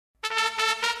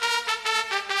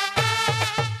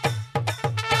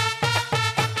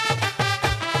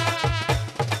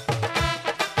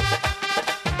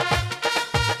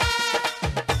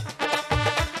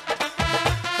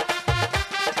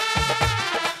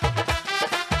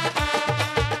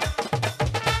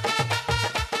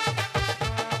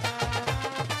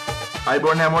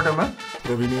අයිබෝන් හැමෝටම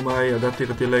ප්‍රවිනිමයි අදත්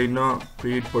එක තියලා ඉන්නවා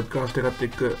ෆ්‍රීහිට් පොඩ්කාස්ට් එකත්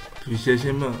එක්ක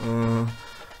විශේෂයෙන්ම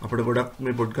අපිට ගොඩක්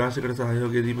මේ පොඩ්කාස්ට් එකට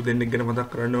සහයෝගය දීපු දෙන්නෙක් ගැන මතක්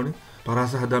කරන්න ඕනේ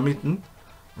පරාස හදමිත්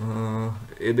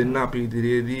ඒ දෙන්න අපි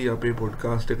ඉදිරියේදී අපේ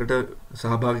පොඩ්කාස්ට් එකට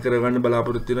සහභාගී කරගන්න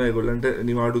බලාපොරොත්තු වෙනවා ඒගොල්ලන්ට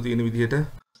නිවාඩු තියෙන විදිහට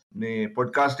මේ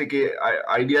පොඩ්කාස්ට් එකේ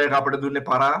අයිඩියා එක අපිට දුන්නේ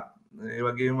පරා ඒ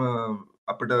වගේම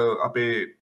අපිට අපේ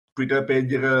Twitter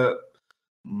page එක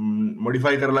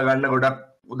මොඩිෆයි කරලා ගන්න ගොඩක්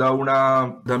උදව්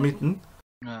වුණා දමිත්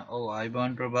ඔව්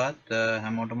අයිබෝන් ප්‍රභාත්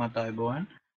හැමෝටමත් අයිබෝන්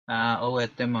ඔව්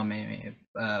ඇත්තෙන්ම මේ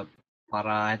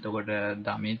පරා එතකොට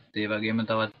දමිත් ඒ වගේම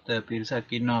තවත්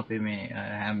පිරිසක් ඉන්නවා අපි මේ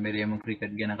හැම වෙලේම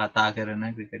ක්‍රිකට් ගැන කතා කරන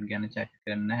ක්‍රිකට් ගැන chat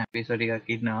කරන එපිසෝඩ් ටිකක්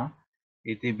ඉන්නවා.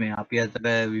 ඉතින් මේ අපි අතර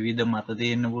විවිධ මත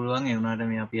තියෙන්න පුළුවන් ඒ වුණාට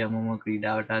මේ අපි හැමෝම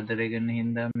ක්‍රීඩාවට ආදරය කරන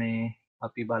හින්දා මේ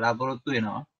අපි බලාපොරොත්තු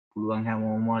වෙනවා පුළුවන්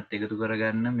හැමෝමවත් එකතු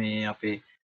කරගන්න මේ අපේ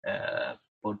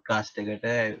පොඩ්කාස්ට් එකට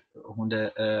හොඳ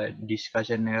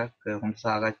ඩිස්කෂන් එකක් හොඳ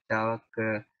සාකච්ඡාවක්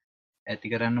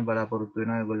ඇති කරන්න බලාපොරොත්තු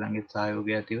වෙනවා ඒගොල්ලන්ගේ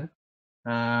සහයෝගය ඇතිව.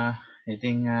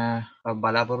 ඉතින්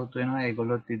බලාපොරොත්තු වෙනවා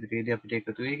ඒගොල්ලොත් ඉදිරියේදී අපිට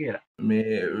එකතු වෙයි කියලා.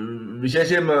 මේ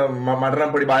විශේෂයෙන්ම මට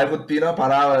නම් පොඩි බයකුත් තියෙනවා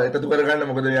පරාව එකතු කරගන්න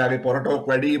මොකද එයාගේ පොරටෝක්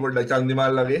වැඩි පොඩ්ඩක්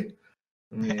චන්දිමාල්ලගේ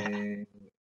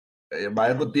මේ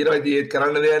බයකුත් තියෙනවා ඉතින් ඒත්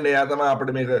කරන්න දෙයක් නෑ එයා තමයි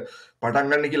අපිට මේක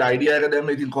පටන් ගන්න කියලා අයිඩියා එක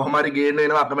දැම්ම ඉතින් කොහොම හරි ගේන්න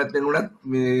වෙනවා අකමැත්තෙන් උනත්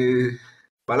මේ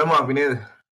බලමු අපි නේද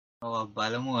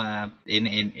බලමු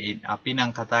අපි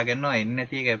නම් කතා කරනවා එන්නේ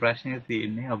නැති එකයි ප්‍රශ්නේ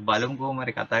තියෙන්නේ බලමු කොහොම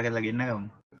හරි කතා කරලා ගෙන්න ගමු.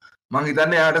 මං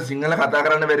හිතන්නේ එයාට සිංහල කතා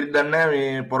කරන්න බැරිද දන්නේ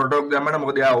මේ පොරටෝක් දැම්මම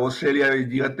මොකද එයා ඕස්ට්‍රේලියාවේ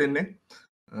ජීවත් වෙන්නේ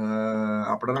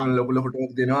අපිට නම් ලොකු ලොකු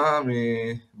ටෝක් දෙනවා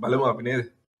මේ බලමු අපි නේද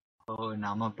ඔව්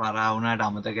නම පරා වුණාට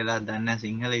අමතක කළා දන්නේ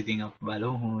සිංහල ඉතින් අපි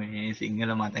බලමු මේ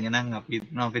සිංහල මතක නම් අපි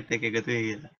අපිත් එක්ක එකතු වෙයි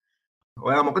කියලා.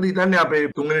 ඔයා මොකද හිතන්නේ අපේ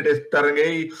තුන්වෙනි ටෙස්ට්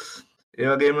තරඟෙයි ඒ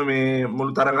වගේම මේ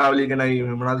මුළු තරඟාවලිය ගැනයි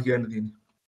මොනවද කියන්න තියෙන්නේ?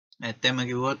 ඇත්තම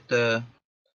කිව්වොත්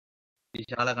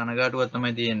විශාල කනගාටුවක්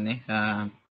තමයි තියෙන්නේ.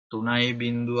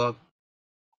 3.0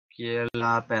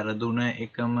 කියලා පෙරදුන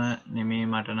එකම නෙමේ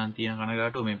මට නම් තියෙන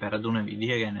කනගාටුව මේ පෙරදුන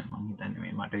විදිහ ගැන මම හිතන්නේ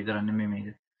මේ මට විතරක් නෙමෙයි මේක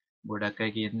ගොඩක්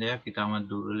අය කියන දෙයක්. ඊටමත්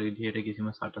දුර්වල විදිහට කිසිම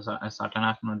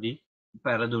සටනක් නොදී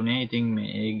පෙරදුනේ. ඉතින්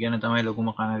මේ ඒක ගැන තමයි ලොකුම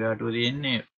කනගාටුව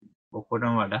තියෙන්නේ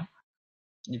ඔක්කොටම වඩා.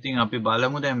 ඉතින් අපි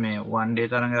බලමු දැන් මේ වන් ඩේ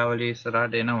තරඟාවලිය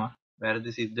ඉස්සරහට එනවා.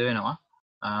 වැරදි සිද්ධ වෙනවා.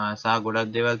 සහ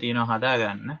ගොඩක් දේවල් තියෙනවා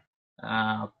හදාගන්න.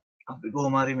 අපි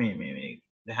කොහොම හරි මේ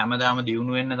හැමදාම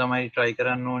දියුණු වෙන්න තමයි try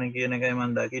කරන්න ඕනේ කියන එකයි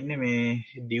මම දකින්නේ. මේ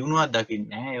දියුණුවක් දකින්නේ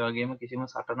නැහැ. ඒ වගේම කිසිම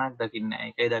සටනක් දකින්නේ නැහැ.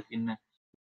 ඒකයි දකින්න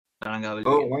තරඟාවලිය.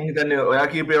 ඔව් මම හිතන්නේ ඔයා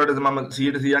කීපේවට මම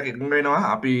 100% එකඟ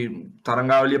වෙනවා. අපි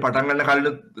තරඟාවලිය පටන් ගන්න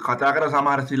කලින් කතා කරා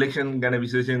සමහර සිලෙක්ෂන් ගැන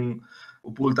විශේෂයෙන්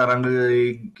උපුල් තරඟ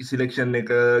සිලෙක්ෂන් එක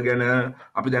ගැන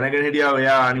අපි දැනගෙන හිටියා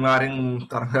ඔයා අනිවාර්යෙන්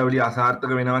තරඟාවලිය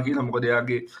අසාර්ථක වෙනවා කියලා. මොකද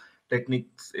එයාගේ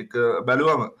ටෙක්නික්ස් එක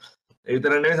බැලුවම ඒ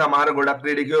විතර නෙවෙයි සමහර ගොඩක්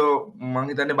ක්‍රීඩකයෝ මම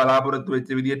හිතන්නේ බලාපොරොත්තු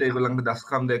වෙච්ච විදිහට ඒගොල්ලන්ට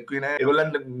දස්කම් දැක්ුවේ නැහැ.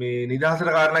 ඒගොල්ලන්ට මේ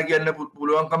නිදහසට කාරණා කියන්න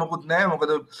පුළුවන්කමකුත් නැහැ.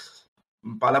 මොකද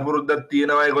පළපුරුද්දක්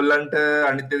තියෙනවා ඒගොල්ලන්ට.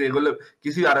 අනිත් එක ඒගොල්ලෝ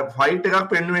කිසි අර ෆයිට් එකක්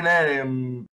පෙන්නුවේ නැහැ.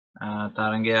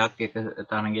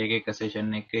 තරඟයක එක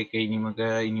සෙෂන් එක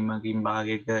ඉනිමකින්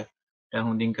භාගයක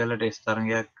හොඳින් කරලා ටෙස්ට්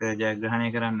තරඟයක්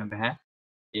ජයග්‍රහණය කරන්න බෑ.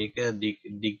 ඒක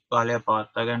දිග්පාලය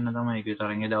පවත්වා ගන්න තමයි ඒක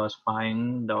තරඟේ දවස් 5න්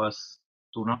දවස්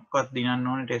 3ක්වත් දිනන්න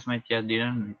ඕනේ ටෙස්ට් මැච් එකක්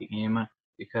දිනන්න. ඉතින් එහෙම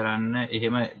කරන්න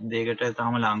එහෙම දෙයකට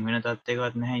තාම ලං වෙන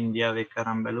තත්ත්වයකවත් නැහැ ඉන්දියාව එක්ක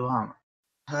අරන් බැලුවාම.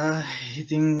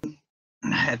 ඉතින්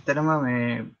ඇත්තටම මේ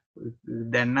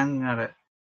දැන් නම් අර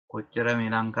කොච්චර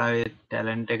මේ ලංකාවේ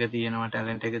ටැලන්ට් එක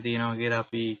තියෙනවා කියලා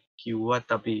අපි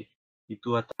කිව්වත් අපි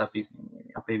හිතුවත් අපි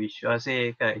අපේ විශ්වාසය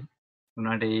ඒකයි.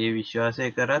 උනාට ඒ විශ්වාසය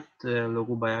කරත්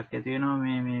ලොකු බයක් ඇති වෙනවා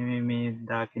මේ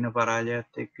දකින්න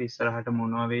පරාජයත් එක්ක ඉස්සරහට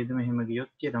මොනවා වෙයිද මෙහෙම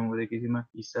ගියොත් කියලා. මොකද කිසිම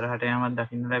ඉස්සරහට යamak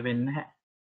දකින්න ලැබෙන්නේ නැහැ.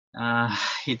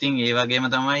 ඉතින් ඒ වගේම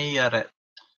තමයි අර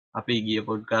අපි ගිය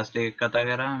පොඩ්කාස්ට් එකක් කතා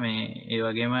කරා මේ ඒ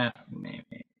වගේම මේ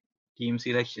ටීම්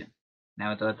සිලෙක්ෂන්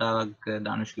නැවත වතාවක්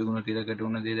ධනුෂ්ක ගුණතිලකට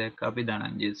උන දේ දැක්කා. අපි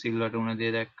ධනංජය සිල්වට උන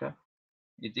දේ දැක්කා.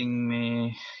 ඉතින් මේ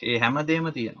ඒ හැමදේම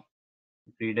තියෙනවා.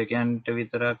 ක්‍රීඩකයන්ට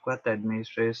විතරක්වත්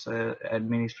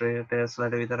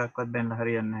ඇඩ්මිනිස්ට්‍රේටර්ස්ලට විතරක්වත් බැන්න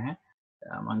හරියන්න නැහැ.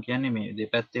 මං කියන්නේ මේ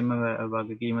දෙපැත්තෙම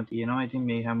වගකීම තියෙනවා. ඉතින්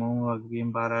මේ හැමෝම වගකීම්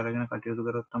පාර අරගෙන කටයුතු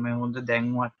කරොත් තමයි හොඳ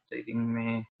දැන්වත්. ඉතින්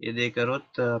මේ ඒ දේ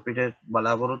කරොත් අපිට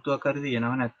බලාපොරොත්තුවක් හරි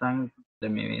තියෙනවා. නැත්නම්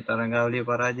මේ තරඟාවලිය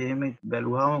පරාජය එහෙම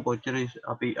බැලුවාම කොච්චර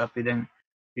අපි දැන්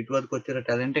හිතුවත් කොච්චර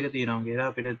ටැලන්ට් එක තියෙනවා කියලා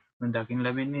අපිට දකින්න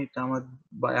ලැබෙන්නේ තාමත්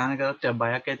භයානක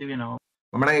බයක් ඇති වෙනවා.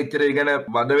 මම නම් එච්චර ඒ ගැන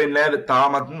වද වෙන්නේ නැහැ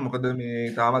තාමත්. මොකද මේ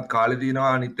තාමත් කාලේ තියෙනවා.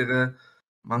 අනිත් එක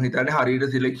මම හිතන්නේ හරියට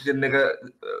සිලෙක්ෂන් එක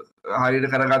හරියට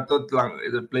කරගත්තොත්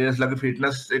ප්ලේයර්ස් ලගේ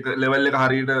ෆිට්නස් එක ලෙවල් එක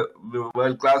හරියට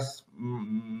වර්ල්ඩ් ක්ලාස්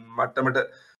මට්ටමට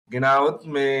ගෙනාවොත්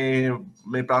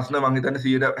මේ ප්‍රශ්න මං හිතන්නේ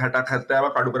 60ක්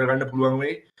 70ක් අඩු කරගන්න පුළුවන්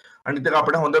වෙයි. අනිත් එක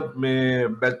අපිට හොඳ මේ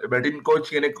බැටින් කෝච්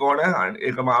කෙනෙක් ඕන.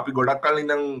 ඒකම අපි ගොඩක් කල්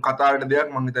ඉඳන් කතා වෙන දෙයක්.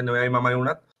 මං හිතන්නේ ඔයයි මමයි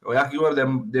වුණත්. ඔයා කිව්වා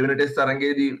දැන් දෙවෙනි ටෙස්ට්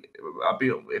තරඟයේදී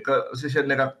අපි එක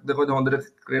සෙෂන් එකක් දෙකද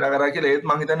හොඳට ක්‍රීඩා කරා කියලා. ඒත්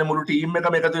මං හිතන්නේ මුළු ටීම්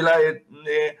එකම එකතු වෙලා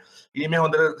මේ ටීමේ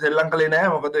හොඳට සෙල්ලම් කළේ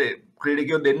නැහැ. මොකද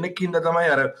ක්‍රීඩකයෝ දෙන්නෙක් හින්දා තමයි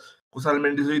අර කුසල්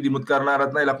මෙන්ඩිසුයි දිමුත්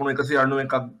කරුණාරත්නයි ලකුණු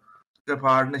 191ක්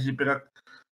පාර්ට්නර්ෂිප් එකක්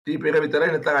ටීප් එක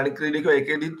විතරයි. නැත්නම් අනිත් ක්‍රීඩකයෝ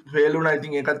එකෙදිත් ෆේල් වුණා.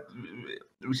 ඉතින් ඒකත්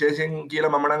විශේෂයෙන්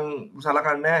කියලා මම නම්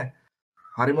සලකන්නේ නැහැ.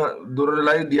 හරිම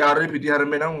දුර්වලයි දියාරුයි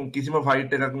පිටිහරමේ නම් කිසිම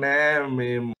ෆයිට් එකක් නැහැ.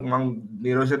 මේ මං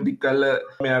නිරෝෂන් දික්කල්ල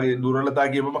මෙයාගේ දුර්වලතා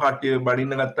කියපම කට්ටිය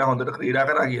බඩින්න ගත්තා හොඳට ක්‍රීඩා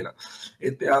කරා කියලා.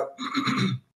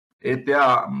 ඒත්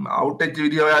එයා අවුට් වෙච්ච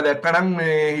විදිය ඔයා දැක්කනම්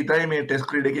මේ හිතයි මේ ටෙස්ට්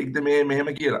ක්‍රීඩකෙක්ද මේ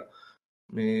මෙහෙම කියලා.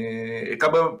 මේ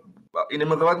එකම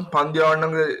ඉනිමකවත්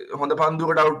පන්දියවන්නක හොඳ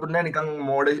පන්දුවකට අවුට් වුණේ නිකන්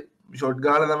මෝඩ ෂොට්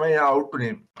ගහලා තමයි අවුට්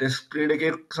වුනේ. ටෙස්ට්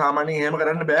ක්‍රීඩකයෙක් සාමාන්‍යයෙන් එහෙම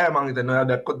කරන්න බෑ මං හිතන්නේ. ඔයා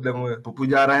දැක්කොත් දැන් ඔය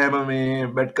පුපුජාරා හැම මේ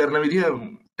බැට් කරන විදිය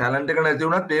ටැලන්ට් එක නැති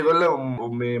වුණත් ඒගොල්ලෝ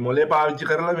මේ මොලේ පාවිච්චි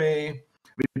කරලා මේ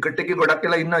විකට් එකේ ගොඩක්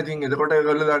වෙලා ඉන්නවා. ඉතින් එතකොට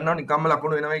ඒගොල්ලෝ දන්නවා නිකම්ම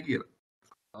ලකුණු වෙනවයි කියලා.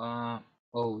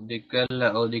 ඔව්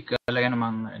දික්කල්ල ගැන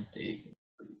මං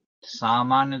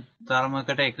සාමාන්‍ය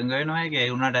තරමකට එකඟ වෙනවා. ඒක ඒ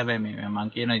වුණාට හැබැයි මේ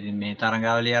මං කියනවා ඉතින් මේ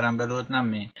තරඟාවලිය ආරම්භ කළොත්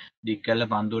නම් මේ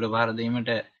දික්කල්ල පන්දුවට පහර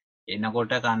දීමට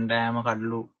එනකොට කණ්ඩායම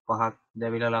කඩලු 5ක්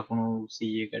දැවිලා ලකුණු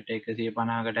 100කට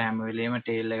 150කට හැම වෙලේම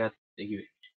ටේල් එකත්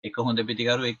එක හොඳ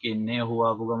පිටිකරුවෙක් ඉන්නේ. ඔහු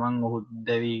ආපු ගමන් ඔහු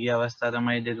දැවී ගිය අවස්ථා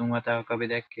තමයි දෙතුන් වතාවක්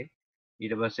අපි දැක්කේ.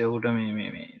 ඊට පස්සේ ඔහුට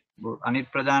මේ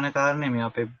අනිත් ප්‍රධාන කාරණේ මේ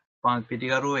අපේ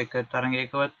පිටිකරුවෝ එක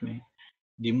තරඟයකවත් මේ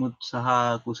දිමුත් සහ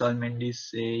කුසල් මෙන්ඩිස්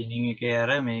ඉනිං එකේ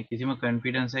අර මේ කිසිම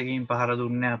කොන්ෆිඩන්ස් එකකින් පහර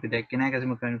දුන්නේ අපි දැක්කේ නැහැ.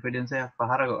 කිසිම කොන්ෆිඩන්ස් එකක්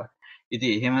පහරකවත්.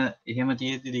 ඉතින් එහෙම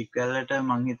තියෙද්දි දික්කල්ලට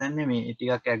මං හිතන්නේ මේ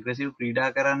ටිකක් ඇග්‍රෙසිව් ක්‍රීඩා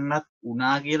කරන්නත්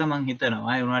උනා කියලා මං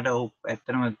හිතනවා. ඒ උනාට ඔව්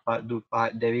ඇත්තටම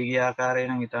දැවි ගිය ආකාරය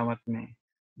නම් ඉතාමත් මේ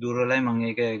දුර්වලයි. මං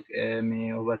ඒක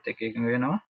මේ ඔබත් එක්ක එකඟ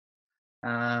වෙනවා.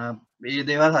 මේ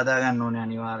දේවල් හදාගන්න ඕනේ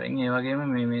අනිවාර්යෙන්. ඒ වගේම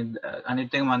මේ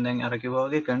අනිත් එක මම දැන් අර කිව්වා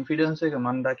වගේ කොන්ෆිඩන්ස් එක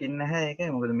මම දකින්නේ නැහැ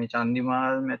ඒකයි. මොකද මේ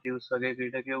චන්දිමාල් මැතිව්ස් වගේ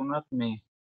ක්‍රීඩකයෝ වුණත් මේ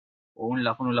ඔවුන්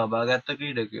ලකුණු ලබා ගත්ත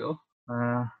ක්‍රීඩකයෝ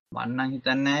මම නම්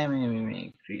හිතන්නේ මේ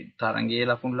තරඟයේ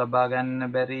ලකුණු ලබා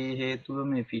ගන්න බැරි හේතුව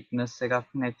මේ ෆිට්නස් එකක්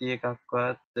නැති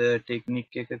එකක්වත්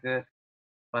ටෙක්නික් එකක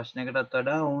ප්‍රශ්නයකටත්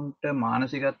වඩා ඔවුන්ට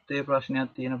මානසිකත්වයේ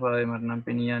ප්‍රශ්නයක් තියෙන බවයි මට නම්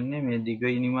පෙනියන්නේ. මේ දිග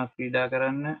ඉනිමක් ක්‍රීඩා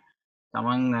කරන්න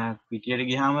තමන් පිටියට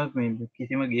ගියාම මේ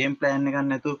කිසිම ගේම් ප්ලෑන් එකක්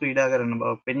නැතුව ක්‍රීඩා කරන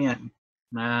බව පෙනියන්නේ.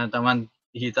 තමන්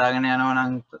හිතාගෙන යනවා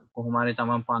නම් කොහොම හරි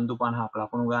තමන් පන්දු 50ක්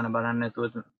ලකුණු ගන්න බලන්න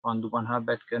නැතුව පන්දු 50ක්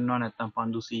බැට් කරනවා නැත්නම්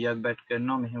පන්දු 100ක් බැට්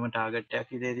කරනවා. මෙහෙම ටාගට් එකක්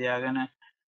හිතේ තියාගෙන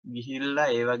ගිහිල්ලා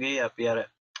ඒ වගේ අපි අර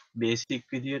බේසික්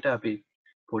විදියට අපි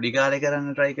පොඩි කාලේ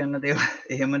කරන්න try කරන දේවල්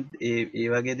එහෙම ඒ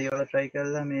වගේ දේවල් try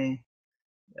කරලා මේ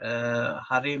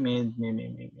හරි මේ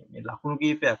ලකුණු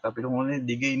කීපයක් අපිට ඕනේ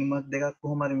දිග ඉනිමක් දෙකක්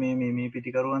කොහොම හරි මේ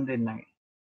පිටිකරුවන් දෙන්නගේ.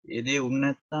 ඒ දේ වුණ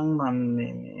නැත්නම් මම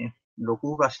මේ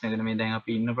ලොකු ප්‍රශ්නයකට මේ දැන්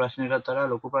අපි ඉන්න ප්‍රශ්නෙටත් වඩා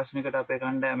ලොකු ප්‍රශ්නයකට අපේ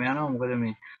කණ්ඩායම යනවා. මොකද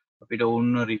මේ අපිට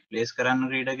වුණ රිප්ලේස් කරන්න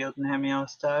ක්‍රීඩකයොත් නැහැ මේ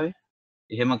අවස්ථාවේ.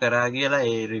 එහෙම කරා කියලා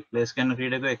ඒ රිප්ලේස් කරන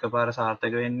ක්‍රීඩකයෝ එකපාර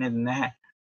සාර්ථක වෙන්නේ නැහැ.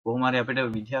 කොහොම හරි අපිට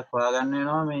විදිහක් හොයාගන්න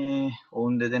වෙනවා. මේ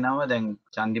ඔවුන් දෙදෙනාම දැන්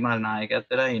චන්දිමාල් නායකයෙක්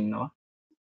වෙලා ඉන්නවා.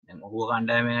 දැන් ඔහුව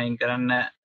කණ්ඩායමෙන් අයින් කරන්න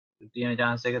තියෙන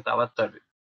chance එක තවත් අඩුයි.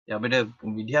 අපිට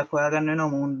විදිහක් හොයාගන්න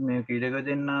වෙනවා මොවුන් මේ ක්‍රීඩකයෝ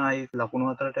දෙන්න ආයි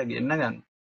ලකුණු අතරට ගෙන්න ගන්න.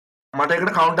 මට එකට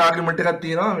කවුන්ටර් ආගියුමන්ට් එකක්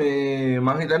තියෙනවා. මේ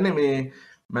මම හිතන්නේ මේ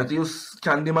මැතිව්ස්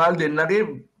චන්දිමාල් දෙන්නගේ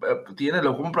තියෙන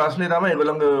ලොකුම ප්‍රශ්නේ තමයි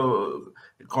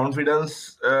ඒගොල්ලන්ගේ කොන්ෆිඩන්ස්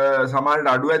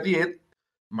සමානට අඩු ඇති. ඒත්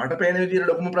මට පේන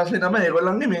විදිහට ලොකුම ප්‍රශ්නේ තමයි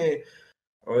ඒගොල්ලන්ගේ මේ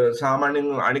සාමාන්‍යයෙන්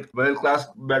අනික් වර්ල්ඩ් ක්ලාස්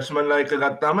බැට්ස්මන්ලා එක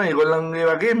ගත්තාම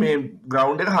ඒගොල්ලන්ගේ වගේ මේ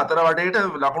ග්‍රවුන්ඩ් එක හතර වටේට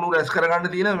ලකුණු රැස්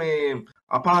කරගන්න තියෙන මේ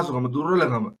අපහසුකම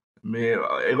දුර්වලකම මේ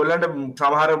ඒගොල්ලන්ට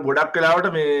සමහර ගොඩක්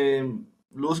වෙලාවට මේ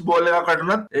ලූස් බෝල් එකක්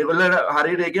වටුනත් ඒගොල්ලන්ට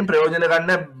හරියට ඒකෙන් ප්‍රයෝජන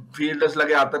ගන්න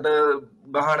ෆීල්ඩර්ස්ලාගේ අතට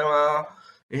ගහනවා.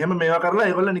 එහෙම මේවා කරලා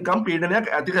ඒගොල්ලෝ නිකම් පීඩනයක්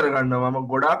ඇති කරගන්නවා. මම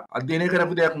ගොඩක් අධ්‍යයනය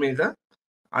කරපු දෙයක් මේක.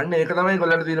 අන්න ඒක තමයි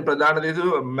ඒගොල්ලන්ට තියෙන ප්‍රධාන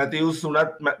දේ. මැතිව්ස්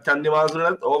උනත් චන්දිමාල්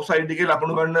උනත් ඕෆ් සයිඩ් එකේ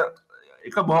ලකුණු ගන්න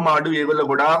එක බොහොම අඩුයි.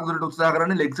 ඒගොල්ලෝ ගොඩාක් දුරට උත්සාහ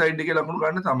කරන්නේ ලෙග් සයිඩ් එකේ ලකුණු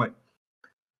ගන්න තමයි.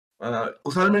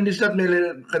 කුසල් මෙන්ඩිස්ටත්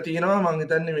මේක තියෙනවා. මං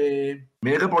හිතන්නේ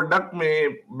මේක පොඩ්ඩක් මේ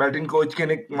බැටින් කෝච්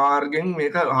කෙනෙක් මාර්ගෙන්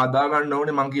මේක හදා ගන්න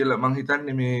ඕනේ මං කියලා මං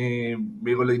හිතන්නේ.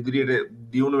 මේගොල්ලෝ ඉදිරියට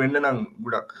දියුණු වෙන්න නම්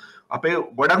ගොඩක් අපේ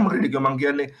ගොඩක්ම ක්‍රීඩකයෝ මං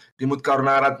කියන්නේ දිමුත්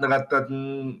කරුණාරත්න ගත්තත්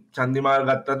චන්දිමාල්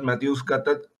ගත්තත් මැතිව්ස්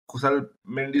ගත්තත් කුසල්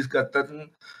මෙන්ඩිස් ගත්තත්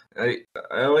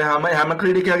ඔය හැම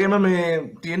ක්‍රීඩකයාගේම මේ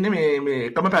තියෙන්නේ මේ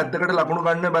එකම පැත්තකට ලකුණු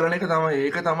ගන්න බලන එක තමයි.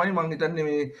 ඒක තමයි මං හිතන්නේ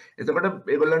මේ එතකොට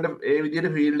ඒගොල්ලන්ට ඒ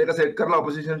විදිහට ෆීල්ඩ් එක සෙට් කරලා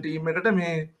ඔපොසිෂන් ටීම් එකට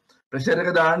මේ ප්‍රෙෂර් එක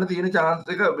දාන්න තියෙන chance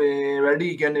එක මේ වැඩි.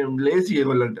 කියන්නේ ලේසි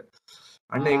ඒගොල්ලන්ට.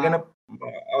 අන්න ඒ ගැන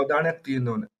අවධානයක්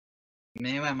තියෙන්න ඕනේ.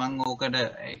 මේම මං ඕකට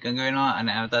එකඟ වෙනවා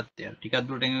නැවතත් ටිකක්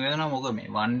දුරට එකඟ වෙනවා. මොකද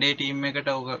මේ වන් ඩේ ටීම් එකට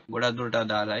ඕක ගොඩක් දුරට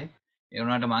අදාළයි. ඒ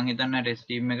වුණාට මං හිතන්නේ ටෙස්ට්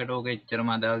ටීම් එකට ඕක එච්චරම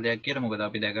අදාළ දෙයක් කියලා. මොකද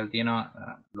අපි දැකලා තියෙනවා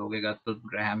ලෝකේ ගත්තොත්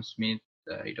ග්‍රෑහම් ස්මිත්,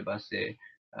 ඊට පස්සේ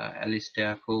ඇලිස්ටර්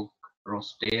කුක්, රොස්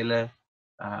ටේලර්,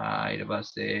 ඊට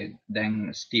පස්සේ දැන්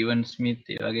ස්ටීවන් ස්මිත්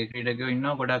ඒ වගේ ක්‍රීඩකයෝ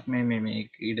ඉන්නවා ගොඩක් මේ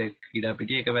ක්‍රීඩා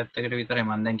පිටිය එක පැත්තකට විතරයි.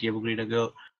 මම දැන් කියපු ක්‍රීඩකයෝ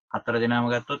හතර දෙනාම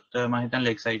ගත්තොත් මම හිතන්නේ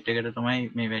ලෙග් සයිඩ් එකට තමයි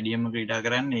මේ වැඩියෙන්ම ක්‍රීඩා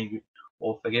කරන්නේ.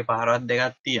 ඕෆ් එකේ පහරවත්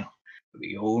දෙකක් තියෙනවා.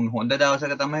 ඔවුන් හොඳ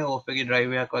දවසක තමයි ඕෆ් එකේ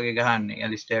ඩ්‍රයිව් එකක් වගේ ගහන්නේ.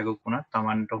 ඇලිස්ටර් කුක් වුණත්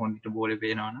Tamanට හොඳට බෝලේ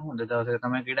පේනවා නම් හොඳ දවසක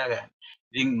තමයි ක්‍රීඩා ගහන්නේ.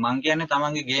 ඉතින් මං කියන්නේ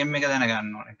තමන්ගේ ගේම් එක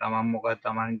දැනගන්න ඕනේ. තමන් මොකක්ද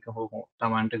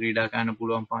තමන්ට ක්‍රීඩා කරන්න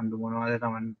පුළුවන් පන්දු මොනවද?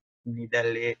 තමන්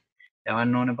නිදැල්ලේ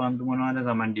යවන්න ඕනේ පන්දු මොනවද?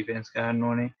 තමන් ඩිෆෙන්ස් කරන්න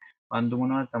ඕනේ පන්දු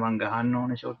මොනවද? තමන් ගහන්න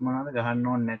ඕනේ ෂොට් මොනවද? ගහන්න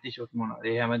ඕනේ නැති ෂොට් මොනවද?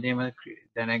 ඒ හැමදේම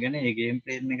දැනගෙන ඒ ගේම්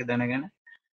ප්ලේන් එක දැනගෙන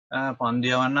පන්දු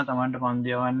යවන්න තමන්ට පන්දු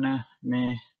යවන්න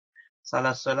මේ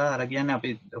සලස්වලා අර කියන්නේ අපි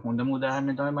හොඳම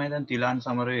උදාහරණය තමයි මම දැන් තිලාන්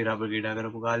සමරවීර අපේ ක්‍රීඩා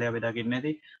කරපු කාලේ අපි දකින්නේ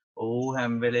නැති ඔව්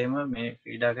හැම වෙලේම මේ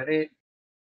ක්‍රීඩා කරේ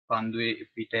පන්දුවේ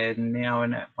පිට එන්නේ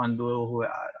යවන පන්දුව ඔහු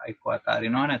එක්ක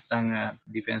අතාරිනවා නැත්නම්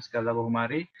ඩිෆෙන්ස් කරලා කොහොම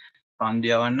හරි පන්දු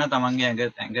යවන්න තමන්ගේ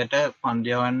ඇඟට පන්දු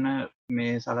යවන්න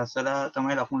මේ සලස්සලා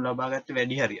තමයි ලකුණු ලබා ගත්තේ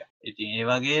වැඩි හරියක්. ඉතින් ඒ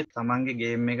වගේ තමන්ගේ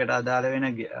ගේම් එකට අදාළ වෙන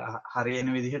හරියන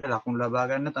විදිහට ලකුණු ලබා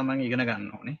ගන්න තමන් ඉගෙන ගන්න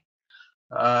ඕනේ.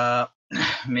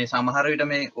 මේ සමහර විට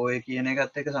මේ ඔය කියන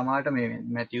එකත් එක්ක සමහරට මේ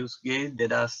මැතිව්ස්ගේ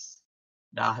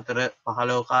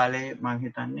 2014-15 කාලේ මං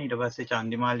හිතන්නේ ඊට පස්සේ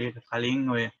චන්දිමාලියට කලින්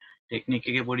ඔය ටෙක්නික්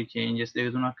එකේ පොඩි චේන්ජස් දෙක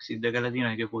තුනක් සිද්ධ කරලා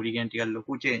තියෙනවා. ඒක පොඩි කියන්නේ ටිකක්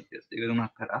ලොකු චේන්ජස් දෙක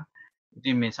තුනක් කරා.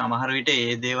 ඉතින් මේ සමහර විට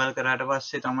ඒ දේවල් කරාට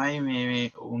පස්සේ තමයි මේ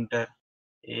උන්ට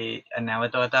ඒ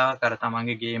නැවත වතාවක් අර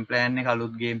තමන්ගේ ගේම් ප්ලෑන් එක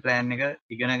අලුත් ගේම් ප්ලෑන් එක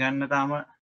ඉගෙන ගන්න තාම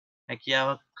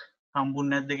හැකියාවක්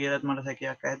හම්බුන්නේ නැද්ද කියලාත් මට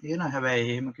සැකයක් ඇති තියෙනවා. හැබැයි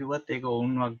එහෙම කිව්වත් ඒක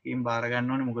ඔවුන් වගකීම් බාර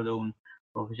ගන්න ඕනේ. මොකද ඔවුන්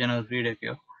ප්‍රොෆෙෂනල්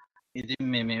ක්‍රීඩකයෝ. ඉතින්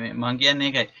මේ මම කියන්නේ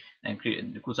ඒකයි. දැන්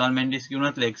කුසල් මෙන්ඩිස්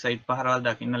කියුණත් ලෙග් සයිඩ් පහරවල්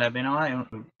දකින්න ලැබෙනවා.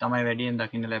 තමයි වැඩියෙන්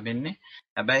දකින්න ලැබෙන්නේ.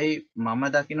 හැබැයි මම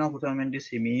දකිනවා කුසල් මෙන්ඩිස්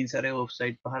හිමීන් සැරේ ඔෆ්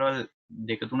සයිඩ් පහරවල්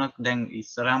දෙක තුනක් දැන්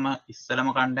ඉස්සරම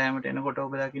කණ්ඩායමට එනකොට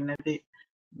ඔබ දකින්න ඇති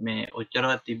මේ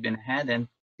ඔච්චරවත් තිබ්බේ නැහැ. දැන්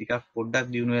ටිකක් පොඩ්ඩක්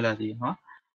දියුණු වෙලා තියෙනවා.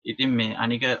 ඉතින් මේ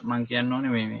අනික මං කියන්න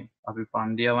ඕනේ මේ අපි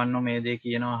පන්දු යවන්න මේ දේ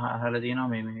කියනවා අහලා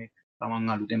තියෙනවා මේ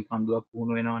තමන් අලුතෙන් පන්දුවක්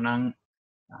පුහුණු වෙනවා නම්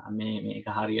මේක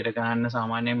හරියට ගන්න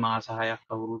සාමාන්‍යයෙන් මාස 6ක්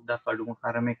අවුරුද්දක් අඩුම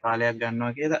කරමේ කාලයක්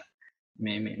ගන්නවා කියලා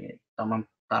මේ තමන්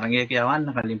තරගයක යවන්න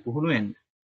කලින් පුහුණු වෙන්න.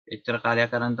 එච්චර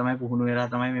කාලයක් අරන් තමයි පුහුණු වෙලා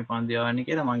තමයි මේ පන්දු යවන්නේ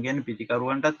කියලා මං කියන්නේ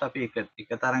පිටිකරුවන්ටත් අපි එක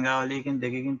තරඟාවලියකින්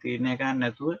දෙකකින් තීරණය කරන්න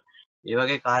නැතුව ඒ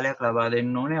වගේ කාලයක් ලබා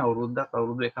දෙන්න ඕනේ. අවුරුද්දක්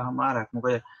අවුරුදු එකමාරක්.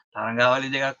 මොකද තරඟාවලි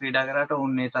දෙකක් ක්‍රීඩා කරාට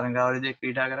උන් මේ තරඟාවලි දෙක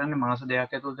ක්‍රීඩා කරන්නේ මාස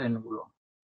දෙකක් ඇතුළත වෙන්න පුළුවන්.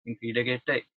 ඉතින් ක්‍රීඩකෙක්ට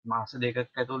මාස දෙකක්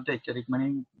ඇතුළත එච්චර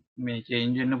ඉක්මනින් මේ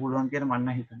චේන්ජ් වෙන්න පුළුවන් කියලා මම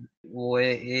හිතන්නේ. ඔය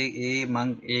මං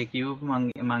ඒ කිව්ව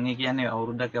මං කියන්නේ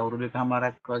අවුරුද්දක් අවුරුදු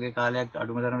එකමාරක් වගේ කාලයක්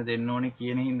අඩුම තරමේ දෙන්න ඕනේ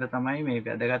කියන හින්දා තමයි මේ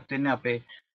වැදගත් වෙන්නේ අපේ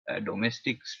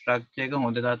ඩොමෙස්ටික් ස්ට්‍රක්චර් එක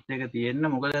හොඳ තත්ත්වයක තියෙන්න.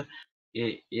 මොකද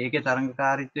ඒකේ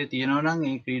තරඟකාරීත්වය තියෙනවා නම්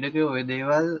ඒ ක්‍රීඩකයෝ ඔය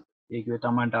දේවල් ඒක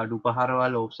තමන්ට අඩු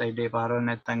පහරවල් ඔෆ්සයිඩ් ඒ පහරවල්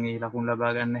නැත්නම් ඒ ලකුණු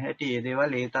ලබා ගන්න හැටි ඒ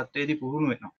දේවල් ඒ තත්ත්වයේදී පුහුණු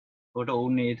වෙනවා. ඒකට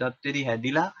ඔවුන් ඒ තත්ත්වයේදී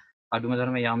හැදිලා අඩුම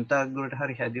තරමේ යම් තාක් දුරට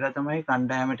හරි හැදිලා තමයි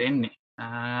කණ්ඩායමට එන්නේ.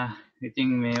 ඉතින්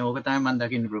මේ ඕක තමයි මම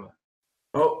දකින්නේ බ්‍රෝ.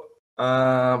 ඔව්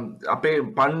අපේ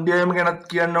පන්දියම ගැනත්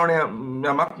කියන්න ඕනේ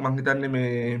යමක් මං හිතන්නේ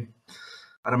මේ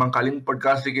අර මං කලින්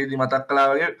පොඩ්කාස්ට් එකේදී මතක් කළා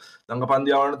වගේ දඟ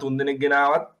පන්දියාවන 3 දෙනෙක්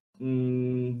ගෙනාවත්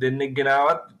දෙන්නෙක්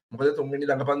ගෙනාවත් මොකද තුන්වෙනි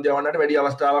දඟ පන්දියාවන්නට වැඩි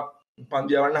අවස්ථාවක්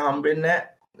පන්දියාවන්න හම්බෙන්නේ නැහැ.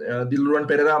 දිල්රුවන්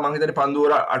පෙරේරා මං හිතන්නේ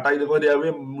පන්දුවර 8යිද කොහෙද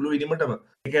යවුවේ මුළු ඉනිමටම.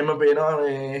 ඒකෙන්ම පේනවා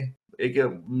ඒක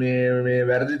මේ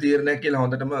වැරදි තීරණයක් කියලා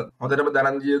හොඳටම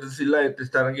දනන්ජය සිල්ලා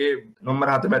ටෙස්ට් තරගයේ නම්බර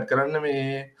 7 බැට් කරන්න මේ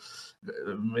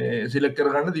සිලෙක්ට්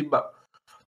කරගන්න තිබ්බා.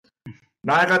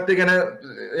 නායකත්වය ගැන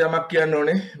යමක් කියන්න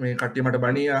ඕනේ. මේ කට්ටිය මට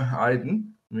බණී ආයෙත්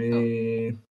මේ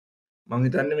මං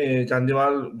හිතන්නේ මේ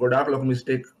චන්දිමාල් ගොඩාක් ලොකු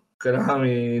මිස්ටේක් කරා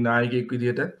මේ නායකයෙක්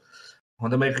විදිහට.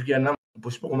 හොඳම එක කියන්නම්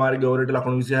පුෂ්ප කුමාරගේ ඕවරේට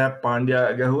ලකුණු 26ක් පාණ්ඩ්‍යා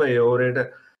ගැහුවා. ඒ ඕවරේට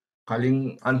කලින්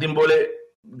අන්තිම බෝලේ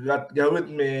ගැහුවෙත්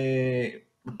මේ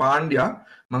පාණ්ඩ්‍යා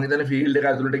මං හිතන්නේ ෆීල්ඩ් එක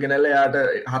ඇතුළට ගෙනල්ලා එයාට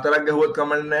 4ක් ගැහුවොත්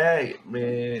කමක් නැහැ.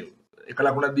 මේ එක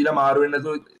ලකුණක් දීලා මාරු වෙන්නේ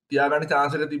නැතුව තියාගන්න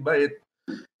chance එක තිබ්බා. ඒත්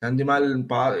චන්දිමාල්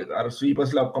අර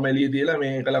ස්වීපර්ස්ලා ඔක්කොම එළිය තියලා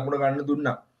මේ එක ලකුණ ගන්න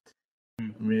දුන්නා.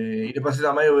 මේ ඊට පස්සේ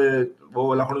තමයි ඔය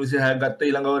ලකුණු 26ක් ගත්ත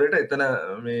ඊළඟ ඕවරේට. එතන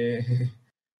මේ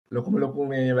ලොකු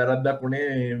මේ වැරද්දක් උනේ.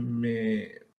 මේ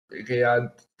ඒක යා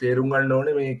තේරුම් ගන්න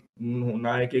ඕනේ මේ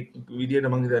නායකයෙක් විදියට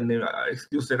මං හිතන්නේ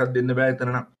එක්ස්කියුස් එකක් දෙන්න බෑ එතන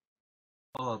නම්.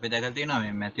 අපි දැකලා තියෙනවා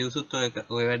මේ මැතිව්සුත්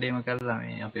ඔය වැඩේම කළා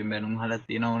මේ අපේ බැනුම් අහලා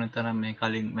තියෙන ඕන තරම් මේ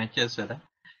කලින් මැචස් වල.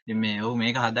 ඉතින් මේ ඔව්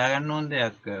මේක හදා ගන්න ඕන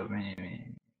දෙයක් මේ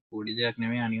පොඩි දෙයක්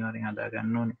නෙමෙයි අනිවාර්යෙන් හදා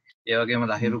ගන්න ඕනේ. ඒ වගේම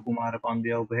ලහිරු කුමාර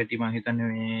පන්දියව හැටි මම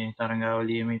හිතන්නේ මේ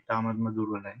තරඟාවලියේ මේ තාමත්ම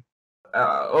දුර්වලයි.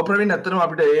 ඕප්‍රවීන් ඇත්තටම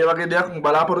අපිට ඒ වගේ දෙයක්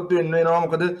බලාපොරොත්තු වෙන්න වෙනවා.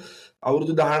 මොකද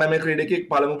අවුරුදු 19 ක්‍රීඩකෙක්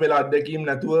පළමු පෙළ අත්දැකීම්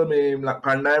නැතුව මේ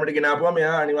කණ්ඩායමට ගෙනාපුවා.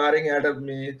 මෙයා අනිවාර්යෙන් එයාට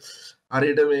මේ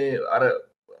හරියට මේ අර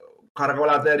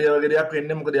කරකවල අතෑරිය වගේ දෙයක්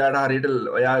වෙන්නේ. මොකද එයාට හරියට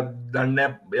එයා දන්නේ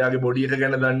නැහැ, එයාගේ බොඩි එක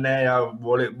ගැන දන්නේ නැහැ, එයා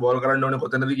බෝල් කරන්න ඕනේ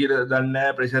කොතනද කියලා දන්නේ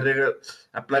නැහැ, ප්‍රෙෂර් එක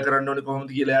ඇප්ලයි කරන්න ඕනේ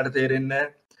කොහොමද කියලා එයාට තේරෙන්නේ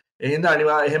නැහැ. ඒ හින්දා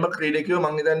අනිවාර්යයෙන් එහෙම ක්‍රීඩකයෝ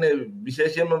මම හිතන්නේ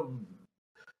විශේෂයෙන්ම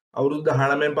අවුරුදු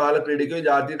 19 පහළ ක්‍රීඩකයෝ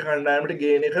ජාතික කණ්ඩායමට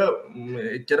ගේන එක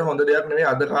එච්චර හොඳ දෙයක්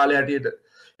නෙවෙයි අද කාලේ හැටියට.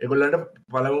 ඒගොල්ලන්ට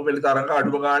පළමු පෙළ තරඟ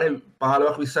අඩුම ගානේ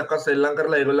 15ක් 20ක්වත් සෙල්ලම්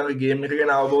කරලා ඒගොල්ලන්ගේ ගේම් එක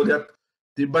ගැන අවබෝධයක්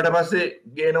තිබ්බට පස්සේ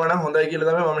ගේනවා නම් හොඳයි කියලා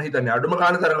තමයි මම හිතන්නේ. අඩුම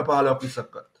ගානේ තරඟ 15ක්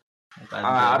 20ක්වත්.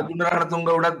 අර්ජුන රණතුංග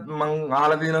උඩත් මං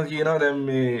අහලා තියෙනවා කියනවා දැන්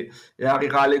මේ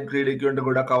එයාගේ කාලේ ක්‍රීඩකයන්ට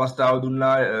ගොඩක් අවස්ථාව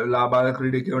දුන්නා ලාභාල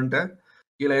ක්‍රීඩකයන්ට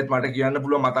කියලා ඒත් මට කියන්න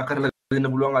පුළුවන් මතක් කරලා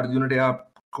දෙන්න පුළුවන් අර්ජුනට එයා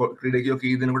ක්‍රීඩකයෝ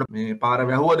කී දෙනෙකුට මේ පාර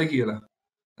වැහුවද කියලා.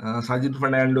 සජිත්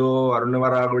ෆර්නෑන්ඩෝ, අරුණ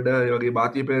වරාගොඩ, ඒ වගේ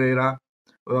බාතිය පෙරේරා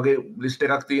ඔය වගේ ලිස්ට්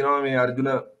එකක් තියෙනවා මේ අර්ජුන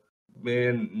මේ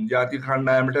ජාතික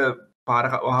කණ්ඩායමට පාර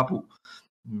වහපු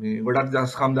මේ ගොඩක්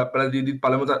දස්කම් දක්වලා දීදි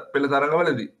පළමු පෙළ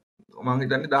තරඟවලදී මම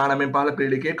හිතන්නේ 19 15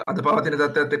 ක්‍රීඩකයෙක් අද පවතින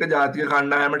තත්ත්වයට එක්ක ජාතික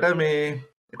කණ්ඩායමට මේ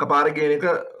එකපාර ගේන එක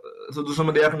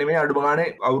සුදුසුම දෙයක් නෙමෙයි. අඩුම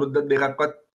ගානේ අවුරුද්ද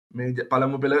දෙකක්වත් මේ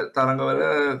පළමු පෙළ තරඟවල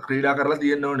ක්‍රීඩා කරලා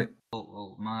තියෙන්න ඕනේ. ඔව්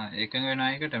ඒකඟ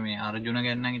වෙනවා ඒකට මේ අර්ජුන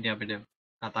ගැන නම් ඉතින් අපිට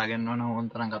කතා කරන්න ඕන ඕන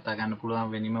තරම් කතා කරන්න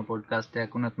පුළුවන් වෙනම පොඩ්කාස්ට්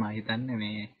එකක් වුණත් මම හිතන්නේ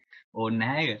මේ ඕනේ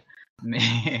නැහැ ඒක.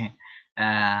 මේ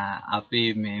අපි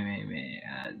මේ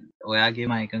ඔයාගේ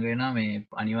මම එකඟ වෙනවා මේ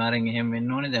අනිවාර්යෙන් එහෙම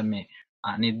වෙන්න ඕනේ. දැන් මේ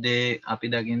අනිත් දේ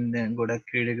අපි දකින්න ගොඩක්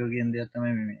ක්‍රීඩකයෝ කියන දෙයක්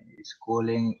තමයි මේ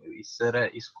ඉස්කෝලෙන් ඉස්සර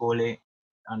ඉස්කෝලේ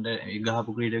අන්ඩ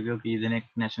ගහපු ක්‍රීඩකයෝ කී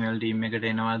දෙනෙක් නැෂනල් ටීම් එකට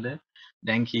එනවාද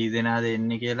දැන් කී දෙනාද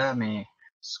එන්නේ කියලා මේ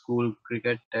ස්කූල්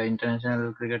ක්‍රිකට් ඉන්ටර්නේෂනල්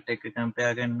ක්‍රිකට් එක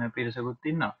කම්පයා කරන්න පිරිසකුත්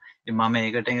ඉන්නවා. ඉතින් මම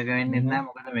ඒකට එකඟ වෙන්නේ නැහැ.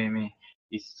 මොකද මේ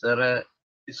ඉස්සර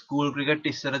ස්කූල් ක්‍රිකට්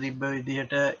ඉස්සර තිබ්බ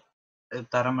විදිහට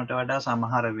තරමට වඩා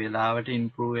සමහර වෙලාවට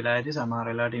ඉම්ප්‍රූව් වෙලා ඇති, සමහර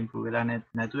වෙලාවට ඉම්ප්‍රූව් වෙලා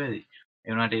නැතුව ඇති.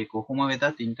 ඒ වුණාට ඒ කොහොම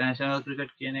වෙතත් ඉන්ටර්නේෂනල්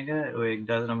ක්‍රිකට් කියන එක ඔය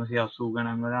 1980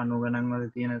 ගණන් වල 90 ගණන් වල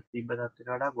තියෙන තිබ්බ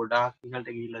තත්ත්වයට වඩා ගොඩාක්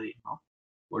ඉහළට ගිහිල්ලා තියෙනවා.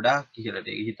 ගොඩාක්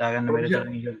ඉහළට. ඒක හිතා ගන්න බැරි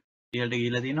තරම් ඉහළට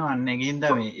ගිහිල්ලා තියෙනවා. අන්න ඒකින්ද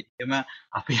මේ එතෙම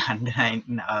අපි අnder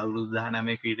 9 අවුරුදු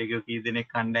 19 ක්‍රීඩකයෝ කී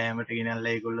දෙනෙක් කණ්ඩායමට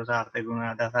ගෙනල්ලා ඒගොල්ලෝ සාර්ථක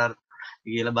වුණාට අසාර්ථක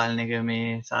කියලා බලන එක මේ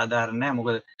සාධාරණ නෑ.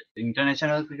 මොකද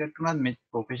ඉන්ටර්නේෂනල් ක්‍රිකට් උනත් මේ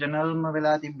ප්‍රොෆෙෂනල්ම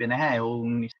වෙලා තිබ්බේ නැහැ.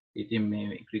 ඔවුන් ඉතින්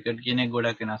මේ ක්‍රිකට් කියන එක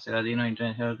ගොඩක් වෙනස් වෙලා තියෙනවා.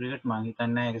 ඉන්ටර්නේෂනල් ක්‍රිකට් මම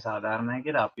හිතන්නේ ඒක සාධාරණයි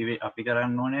කියලා. අපි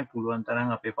කරන්න ඕනේ පුළුවන්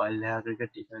තරම් අපේ පල්ලෙහා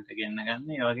ක්‍රිකට් ඉහළට ගෙන්න ගන්න.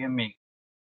 ඒ වගේම මේ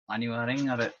අනිවාර්යෙන්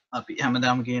අර අපි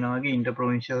හැමදාම කියනවා වගේ ඉන්ටර්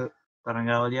ප්‍රොවින්ෂල්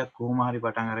තරඟාවලියක් කොහොම හරි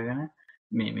පටන් අරගෙන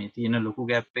මේ තියෙන ලොකු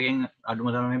ගැප් එකෙන්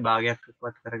අඩුම තරමේ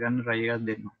භාගයක්වත් කරගන්න try එකක්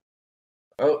දෙන්න.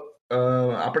 ඔව්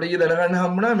අපිට ඊ දැනගන්න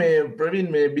හම්බුණා මේ ප්‍රවීන්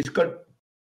මේ බිස්කට්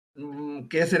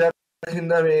කේස් එකක්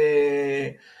හින්දා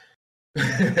මේ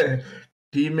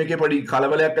ටීම් එකේ පොඩි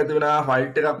කලබලයක් ඇති වුණා,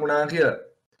 ෆයිට් එකක් වුණා කියලා.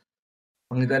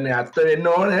 මම හිතන්නේ ඇත්ත වෙන්න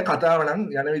ඕනේ කතාව නම්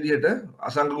යන විදිහට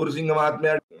අසංක ගුරුසිංහ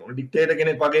මහත්මයා ඩික්ටේටර්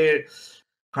කෙනෙක් වගේ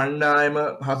කණ්ඩායම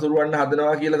හසුරුවන්න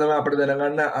හදනවා කියලා තමයි අපිට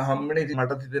දැනගන්න හම්බෙන්නේ. ඉතින්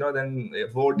මට හිතෙනවා දැන්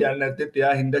ෆෝඩ් යන්නේ නැත්තේ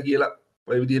එයා හින්දා කියලා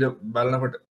ඔය විදිහට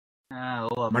බලනකොට.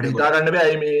 මට හිතා ගන්න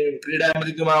බෑ මේ ක්‍රීඩා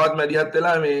ඇමතිතුමාවත් මැදිහත්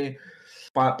වෙලා මේ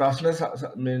ප්‍රශ්න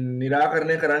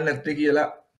නිරාකරණය කරන්න නැත්තේ කියලා.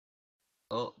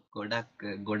 ඔව්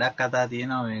ගොඩක් කතා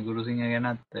තියෙනවා මේ ගුරුසිංහ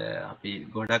ගැනත්. අපි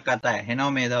ගොඩක් කතා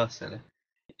ඇහෙනවා මේ දවස්වල.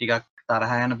 ටිකක්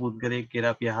තරහ යන පුද්ගලයෙක්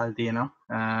කියලා අපි අහලා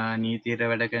තියෙනවා. නීතියට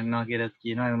වැඩ කරනවා කියලා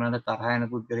කියනවා. ඒ වුණාට තරහ යන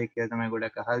පුද්ගලයෙක් කියලා තමයි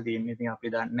ගොඩක් අහලා තියෙන්නේ. ඉතින්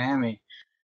අපි දන්නේ නැහැ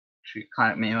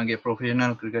මේ වගේ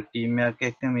ප්‍රොෆෙෂනල් ක්‍රිකට් ටීම් එකක්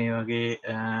එක්ක මේ වගේ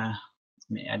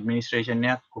මේ ඇඩ්මිනිස්ට්‍රේෂන්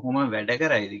එකක් කොහොම වැඩ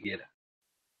කරයිද කියලා.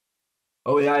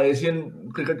 ඔව් එයා ඒසියන්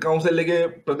ක්‍රිකට් කවුන්සිල් එකේ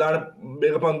ප්‍රධාන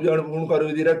මේක පන්දුවන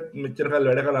පුහුණුකරු විදිහට මෙච්චර කල්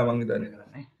වැඩ කළා මං හිතන්නේ.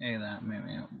 ඒක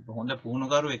මේ හොඳ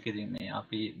පුහුණුකරුවෙක් ඉතින් මේ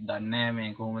අපි දන්නේ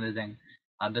මේ කොහොමද දැන්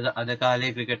අද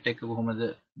කාලේ ක්‍රිකට් එක කොහොමද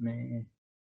මේ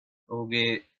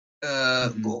ඔහුගේ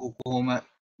කොහොම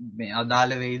මේ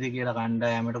අදාළ වෙයිද කියලා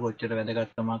කණ්ඩායමට කොච්චර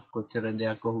වැදගත්කමක් කොච්චර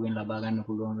දෙයක් ඔහුගෙන් ලබා ගන්න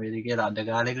පුළුවන් වේද කියලා අද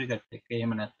කාලේ ක්‍රිකට් එක.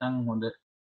 එහෙම නැත්නම් හොඳ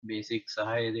බේසික් සහ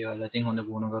ඒ දේවල් අතින් හොඳ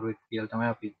පුහුණුකරුවෙක් කියලා තමයි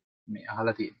අපි මේ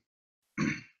අහලා තියෙන්නේ.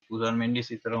 උසල් මෙන්ඩිස්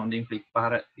ඉතර හොඳින් ෆ්ලික්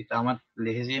පහර ඉතාමත්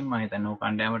ලෙහෙසියෙන් මම හිතන්නේ ඔහු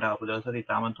කණ්ඩායමට ආපු දවසට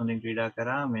ඉතාමත් හොඳින් ක්‍රීඩා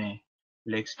කරා. මේ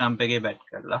ලෙග් ස්ටම්ප් එකේ බැට්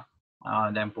කරලා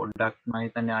දැන් පොඩ්ඩක් මම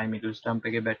හිතන්නේ ආයි මිඩල් ස්ටම්ප්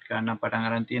එකේ බැට් කරන්න පටන්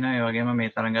අරන් තියෙනවා. ඒ වගේම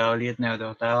මේ තරඟාවලියෙත් නැවත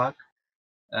වතාවක්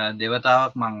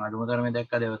දෙවතාවක් මං අඩුම තරමේ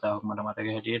දැක්ක දෙවතාවක් මට මතක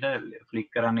හැටියට ෆ්ලික්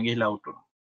කරන්න ගිහිල්ලා අවුට් වුණා.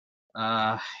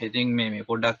 ඉතින් මේ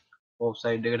පොඩ්ඩක් ඔෆ්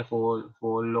සයිඩ් එකට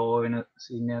ෆෝල් ලෝ වෙන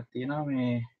සීන් එකක් තියෙනවා.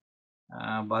 මේ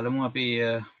බලමු අපි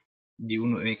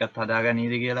දියුණු මේකත්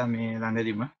හදාගන්නීද කියලා මේ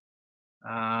ළඟදිම.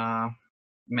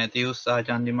 මැතිවුස් සහ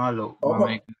චන්දිමාලෝ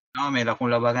මම මේ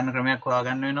ලකුණු ලබා ගන්න ක්‍රමයක්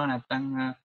හොයාගන්න වෙනවා. නැත්නම්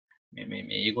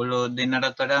මේගොල්ලෝ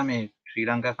දෙන්නටත් වඩා මේ ශ්‍රී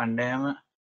ලංකා කණ්ඩායම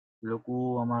ලොකු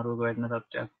අමාරුවක වැටෙන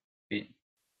තත්ත්වයක් තියෙනවා.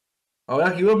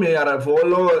 ඔයා කිව්ව මේ අර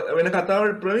ෆෝලෝ වෙන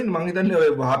කතාවට ප්‍රවීන් මං හිතන්නේ ඔය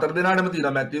හතර දෙනාටම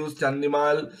තියෙනවා මැතිවුස්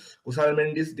චන්දිමාල් කුසල්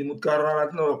මෙන්ඩිස් දිමුත්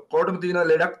කාරණාරත්න ඔක්කොටම තියෙන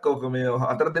ලෙඩක් ඔක මේ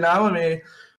හතර දෙනාම මේ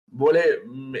බෝලේ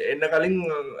එන්න කලින්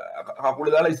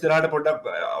කකුල දාලා ඉස්සරහට පොඩ්ඩක්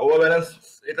ඕවර් බැලන්ස්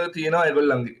එක තියෙනවා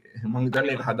ඒගොල්ලන්ගේ. මං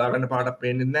හිතන්නේ ඒක හදාගන්න පාටක්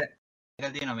පේන්නේ නැහැ.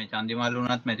 දැකලා තියෙනවා මේ චන්දිමාල්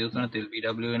වුණත් මැතිවුස් වුණත්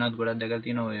LBW වෙනත් ගොඩක් දැකලා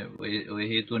තියෙනවා ඔය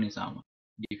හේතුව නිසාම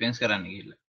ඩිෆෙන්ස් කරන්න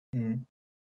ගිහිල්ලා.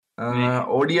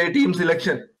 ODI ටීම්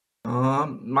සිලෙක්ෂන්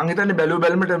මං හිතන්නේ බැලුව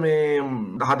බැලමට මේ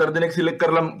හතර දෙනෙක් සිලෙක්ට්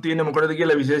කරලා තියෙන්නේ මොකටද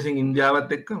කියලා විශේෂයෙන්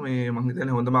ඉන්දියාවත් එක්ක මේ මං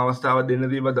හිතන්නේ හොඳම අවස්ථාවක් දෙන්න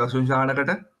තිබ්බා දසුන්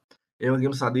ශානකට. ඒ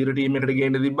වගේම සදීර ටීම් එකට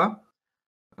ගේන්න තිබ්බා.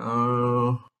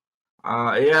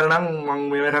 ඒ අරනම් මං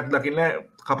මේ එකක් දකින්නේ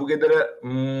කපු ගෙදර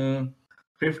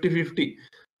 50-50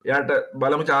 එයාට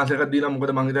බලමු chance එකක් දීලා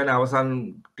මොකද මං හිතන්නේ අවසන්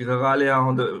ටික කාලයක්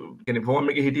හොඳ කියන්නේ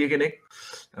ෆෝම් එකේ හිටිය කෙනෙක්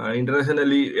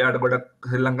ඉන්ටර්නැෂනලි එයාට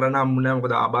ගොඩක් සෙල්ලම් කරන්න හම්බුනේ නැහැ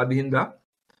මොකද ආබාධි හින්දා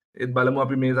ඒත් බලමු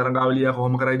අපි මේ තරඟාවලිය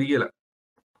කොහොම කරයිද කියලා.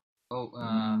 ඔව්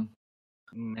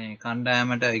මේ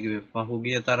කණ්ඩායමට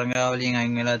පහුගිය තරඟාවලියෙන්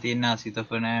අයින් වෙලා තියෙන අසිත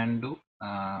ෆර්නෑන්ඩු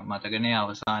මතකනේ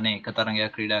අවසානයේ එක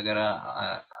තරඟයක් ක්‍රීඩා කරා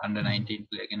under 19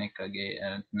 ප්ලේ කෙනෙක්ගේ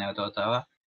නැවත වතාවක්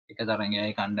එක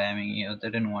තරඟයයි කණ්ඩායමෙන්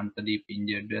ඉවතට නුවන් ප්‍රදීප්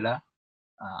ඉන්ජර්ඩ් වෙලා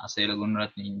අසේල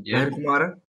ගුණරත්න ඉන්ජර්ඩ්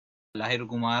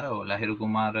ලහිරු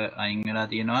කුමාර අයින් වෙලා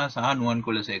තියෙනවා සහ නුවන්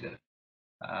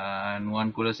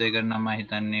කුලසේකර නම් මම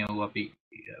හිතන්නේ ඔව් අපි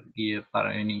ගිය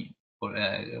පළවෙනි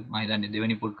මම හිතන්නේ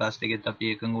දෙවෙනි පොඩ්කාස්ට් එකෙත්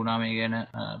අපි එකඟ වුණා මේ ගැන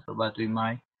ප්‍රභාත්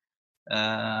විමායි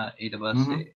ඊට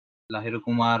පස්සේ ලහිරු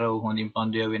කුමාර හොඳින්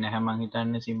පන්දු යුවේ නැහැ මම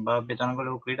හිතන්නේ සිම්බාබ්වේ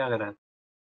තරඟවල ක්‍රීඩා කරා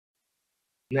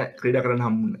නෑ ක්‍රීඩා කරන්න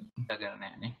හම්බුනේ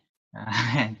නැහැ නේ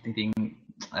ඉතින්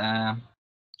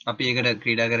අපි ඒකට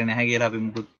ක්‍රීඩා කරේ නැහැ කියලා අපි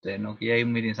මුකුත්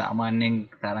නොකියයිමු ඉතින් සාමාන්‍යයෙන්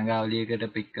තරඟාවලියකට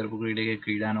පික් කරපු ක්‍රීඩකයෙක්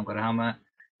ක්‍රීඩා නොකරාම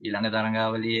ඊළඟ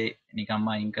තරඟාවලියේ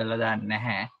නිකම්ම අයින් කරලා දාන්නේ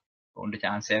නැහැ උන්ට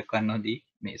chance එකක් ගන්න හොදි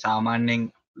මේ සාමාන්‍යයෙන්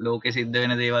ලෝකෙ සිද්ධ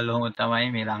වෙන දේවල් ඔහොම තමයි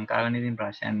මේ ලංකාවේ ඉතින්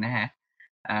ප්‍රශ්නයක් නැහැ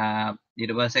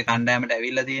ඊට පස්සේ කණ්ඩායමට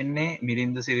ඇවිල්ලා තියෙන්නේ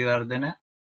මිලින්ද සිරිවර්ධන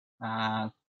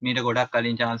මීට ගොඩක්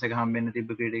කලින් chance එක හම්බෙන්න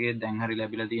තිබ්බ ක්‍රීඩකයෙක් දැන් හරි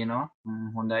ලැබිලා තියෙනවා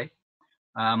හොඳයි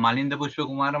මලින්ද පුෂ්ප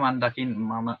කුමාර මම දකින්න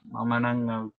මම නම්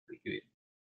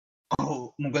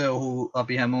මොකද ඔහු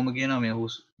අපි හැමෝම කියනවා මේ ඔහු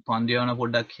පන්දු යවන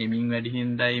පොඩ්ඩක් හිමින් වැඩි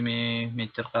හින්දායි මේ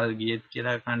මෙච්චර කල් ගියෙත්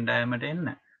කියලා කණ්ඩායමට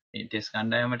එන්න මේ ටෙස්ට්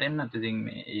කණ්ඩායමට එන්නත් ඉතින්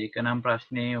මේ ඒක නම්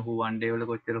ප්‍රශ්නේ ඔහු වන් ඩේ වල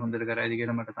කොච්චර හොඳට කරයිද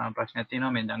කියලා මට තාම ප්‍රශ්නයක්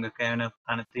තියෙනවා මේ දඟ කෑවෙන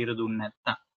තනතිර දුන්නේ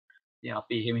නැත්තම් ඉතින්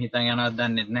අපි එහෙම හිතන් යනවත්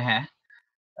දන්නේ නැහැ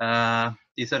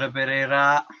තිසර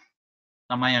පෙරේරා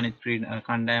තමයි අනිත්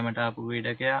කණ්ඩායමට ආපු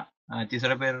ක්‍රීඩකයා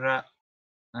තිසර පෙරේරා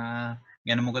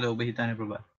ගැන මොකද ඔබ හිතන්නේ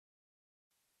ප්‍රභා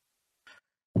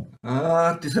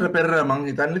තිසර පෙරේරා මං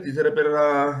හිතන්නේ තිසර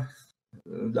පෙරේරා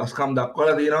දස්කම්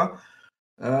දක්වලා තියෙනවා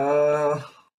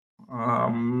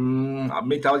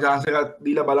අපි තව chance එකක්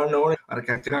දීලා බලන්න ඕනේ අර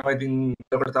කැච් එකම ඉතින්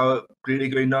ඒකට තව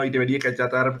ක්‍රීඩකයෝ ඉන්නවා ඊට වැඩිය කැච්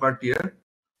අතාරපු කට්ටිය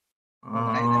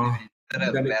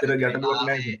දැන් ඉතර ගැටලුවක්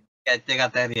නැහැ කැච් එක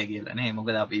අතෑරියා කියලා නේ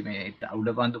මොකද අපි මේ උඩ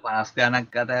පන්දු 50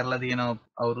 ගණක් අතෑරලා තියෙනවා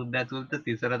අවුරුද්ද ඇතුළත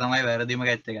තිසර තමයි වැරදිම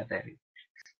කැච් එක අතෑරියේ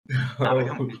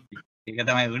ඒක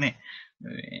තමයි උනේ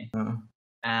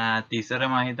තිසර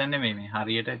මම හිතන්නේ මේ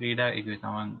හරියට ක්‍රීඩා ඒක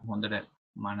තමන් හොඳට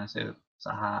මනස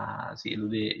සහ සියලු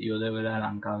දේ යොදවලා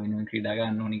ලංකාව වෙනුවෙන් ක්‍රීඩා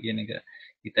ගන්න ඕනි කියන එක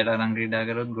හිතට අරන් ක්‍රීඩා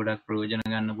කරොත් ගොඩක් ප්‍රයෝජන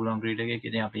ගන්න පුළුවන් ක්‍රීඩකයෙක්.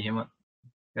 ඉතින් අපි එහෙම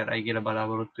කරයි කියලා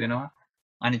බලාපොරොත්තු වෙනවා.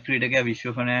 අනිත් ක්‍රීඩකයා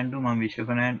විශ්ව ෆර්නෑන්ඩු මම විශ්ව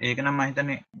ෆර්නෑන්ඩ් ඒක නම් මම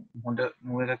හිතන්නේ හොඳ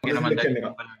මූව එකක් කියලා මම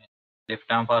දකිනවා.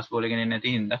 left arm fast ball එකෙන් එන්නේ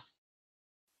නැති හින්දා.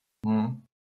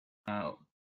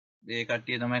 ඒ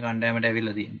කට්ටිය තමයි කණ්ඩායමට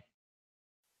ඇවිල්ලා තියෙන්නේ.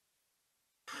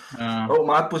 ඔව්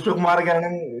මාත් පුෂ්ප කුමාර ගැන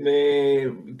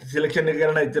මේ සිලෙක්ෂන් එක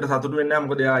ගැන ඉතින් සතුටු වෙන්නේ නැහැ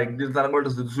මොකද එයා එක්දින තරඟ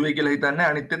වලට සුදුසුයි කියලා හිතන්නේ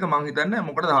අනිත් එක මං හිතන්නේ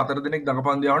මොකටද හතර දිනක්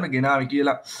දඟපන්දු යවන්න ගෙනාවි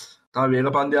කියලා තව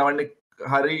වේග පන්දු යවන්නේ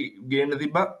හරි ගේන්න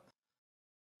තිබ්බා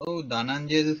ඔව්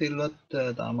ධනංජයද සිල්වත්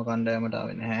තාම කණ්ඩායමට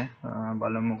ආවේ නැහැ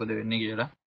බලමු මොකද වෙන්නේ කියලා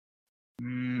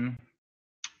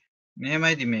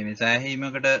මෙහෙමයි ඉතින් මේ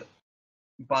සෑහීමකට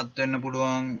පත් වෙන්න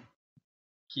පුළුවන්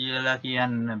කියලා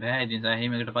කියන්න බෑ ඉතින්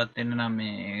සෑහීමකට පත් වෙන්න නම්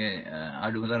මේ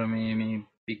අඩුමතර මේ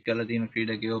පික් කරලා තියෙන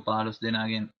ක්‍රීඩකයෝ 15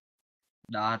 දෙනාගෙන්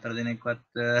 14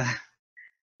 දෙනෙක්වත්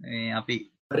මේ අපි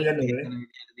හරි ගන්න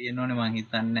තියෙනවනේ මං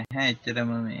හිතන්නේ නැහැ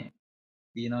එච්චරම මේ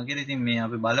තියෙනවා කියලා. ඉතින් මේ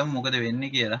අපි බලමු මොකද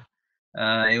වෙන්නේ කියලා.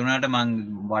 ඒ වුණාට මං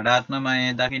වඩාත්ම මම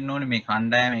දකින්න ඕනේ මේ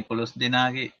කණ්ඩායම 11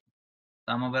 දෙනාගේ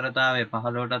සමබරතාවය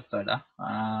 15ටත් වඩා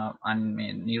අන්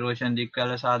මේ නිරෝෂන්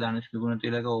දික්කල සහ ධනුෂ්ක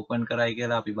ගුණතිලක ඕපන් කරයි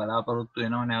කියලා අපි බලාපොරොත්තු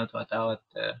වෙනවා නැවත වතාවත්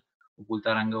උපුල්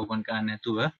තරංග ඕපන් කරන්න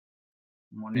නැතුව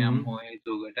මොනියම් හෝ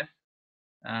හේතුවකට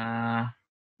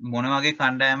මොන වගේ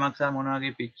කණ්ඩායමක් සහ මොන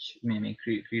වගේ පිච් මේ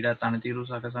ක්‍රීඩා තනතිරු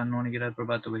සකසන්න ඕනේ කියලා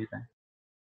ප්‍රබත් ඔබ හිතන්නේ?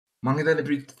 මං හිතන්නේ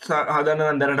පිච් හදන්න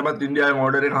නම් දැනටමත් ඉන්දියාවේ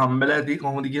ඕඩර් එක හම්බෙලා ඇති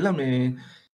කොහොමද කියලා මේ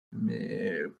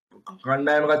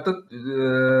කණ්ඩායම ගත්තොත්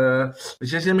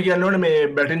විශේෂයෙන්ම කියන්න ඕනේ මේ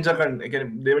බැටින් සකන් ඒ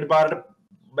කියන්නේ දෙවෙනි පාරට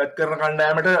බැට් කරන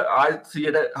කණ්ඩායමට ආයෙත්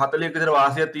 140ක විතර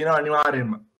වාසියක් තියෙනවා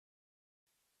අනිවාර්යයෙන්ම.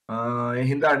 ඒ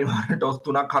හින්දා අනිවාර්යෙන් ටොස්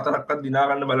 3ක් 4ක්වත් දිනා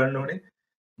ගන්න බලන්න ඕනේ.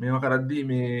 මේවා කරද්දී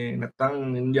මේ නැත්තම්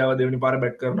ඉන්දියාව දෙවෙනි පාර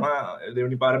බැට් කරනවා.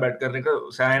 දෙවෙනි පාර බැට් කරන එක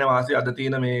සෑහෙන වාසිය අද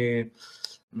තියෙන මේ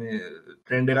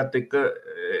ට්‍රෙන්ඩ් එකත් එක්ක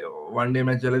වන් ඩේ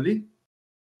මැච් වලදී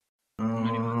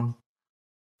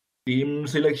ටීම්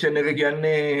සිලෙක්ෂන් එක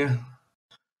කියන්නේ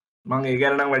මම ඒ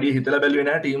ගැන නම් වැඩි හිතලා බැලුවේ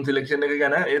නෑ ටීම් සිලෙක්ෂන් එක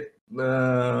ගැන. ඒත්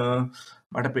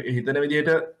මට හිතන විදිහට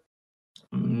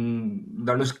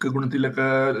ධනුෂ්ක ගුණතිලක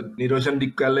නිරෝෂන්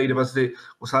ඩික්කල්ල ඊට පස්සේ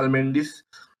කුසල් මෙන්ඩිස්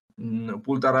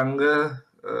උපුල් තරංග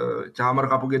චාමර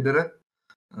කපුගෙදර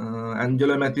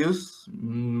ඇන්ජලෝ මැතිව්ස්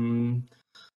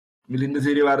මිලින්ද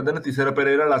සිරිවර්ධන තිසර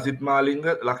පෙරේරා ලසිත් මාලිංග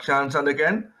ලක්ෂාන්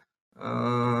සඳකයන්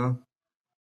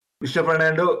විශ්ව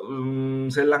ප්‍රනෑන්ඩෝ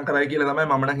සෙල්ලං කරයි කියලා තමයි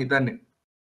මම නම් හිතන්නේ.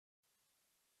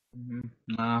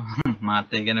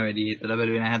 මාත් ඒ ගැන වැඩි හිතලා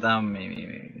බැලුවේ නැහැ තාම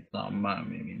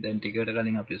මේ දැන් ටිකට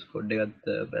කලින් අපි ස්කොඩ් එකත්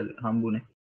හම්බුනේ.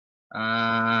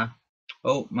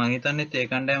 ඔව් මම හිතන්නේ ඒ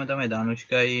කණ්ඩායම තමයි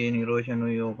ධනුෂ්කයි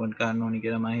නිරෝෂනුයි ඕපන් කරන්න ඕනි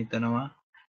කියලා මම හිතනවා.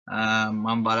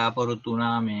 මම බලාපොරොත්තු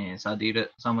වුණා මේ සදීර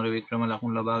සමර වික්‍රම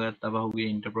ලකුණු ලබා ගත්තා පහුගිය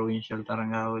ඉන්ටර් ප්‍රොවින්ෂල්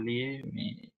තරඟාවලියේ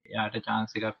මේ යාට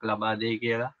chance එකක් ලබා දෙයි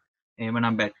කියලා.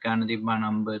 එහෙමනම් බැට් ගන්න තිබ්බා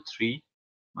නම්බර් 3.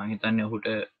 මම හිතන්නේ ඔහුට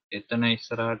එතන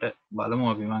ඉස්සරහට බලමු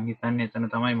අපි. මම හිතන්නේ එතන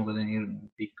තමයි මොකද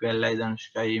පික් වෙල්ලයි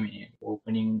ධනුෂ්කයි මේ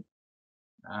ඕපනින්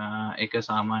එක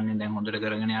සාමාන්‍යයෙන් දැන් හොඳට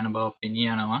කරගෙන යන බව පෙනී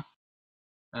යනවා.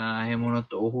 එහෙම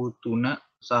වුණොත් ඔහු 3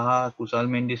 සහ කුසල්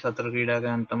මෙන්ඩිස් අතර ක්‍රීඩා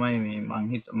ගන්න තමයි මේ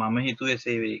මම හිතුවේ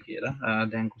එසේ වෙයි කියලා.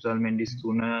 දැන් කුසල් මෙන්ඩිස්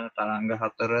 3 තරංග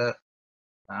 4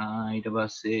 ඊට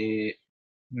පස්සේ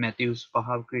මැතිව්ස්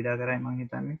 5 ක්‍රීඩා කරයි මම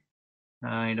හිතන්නේ.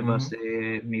 ඊට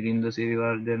පස්සේ මිලින්ද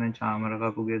සිරිවර්ධන චාමර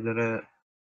කපුගෙදර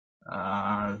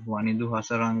වනිදු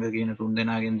හසරංග කියන 3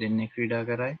 දෙනාගෙන් දෙන්නෙක් ක්‍රීඩා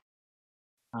කරයි.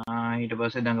 ඊට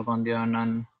පස්සේ දඟ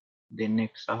පන්දියවන්නන්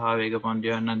දෙන්නෙක් සහ වේග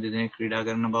පන්දියවන්නන් දෙන්නෙක් ක්‍රීඩා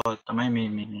කරන බව තමයි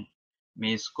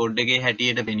මේ ස්කොඩ් එකේ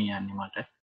හැටියට පෙනී යන්නේ මට.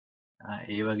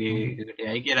 ඒ වගේ එකකට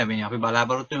යයි කියලා මේ අපි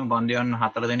බලාපොරොත්තු වෙමු පන්දියවන්න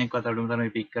 4 දෙනෙක්වත් අඩුම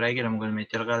තරමේ පික් කරයි කියලා. මොකද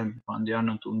මෙච්චර කාලෙ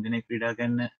පන්දියවන්න 3 දෙනෙක් ක්‍රීඩා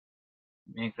කරන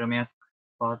මේ ක්‍රමයක්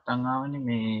පවත්තන් ආවනේ.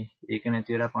 මේ ඒක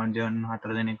නැති වෙලා පන්දියවන්න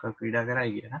 4 දෙනෙක්වත් ක්‍රීඩා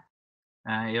කරයි කියලා.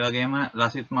 ඒ වගේම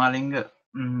ලසිත් මාලිංග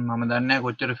මම දන්නේ නැහැ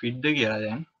කොච්චර ෆිට්ද කියලා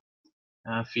දැන්.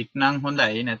 ෆිට් නම්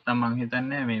හොඳයි. නැත්තම් මං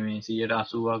හිතන්නේ මේ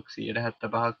 180ක්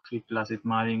 175ක් ෆිට් ලසිත්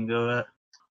මාලිංගව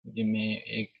ඉතින් මේ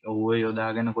ඔහුව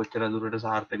යොදාගෙන කොච්චර දුරට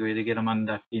සාර්ථක වේද කියලා මම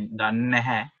දන්නේ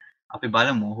නැහැ. අපි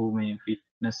බලමු ඔහු මේ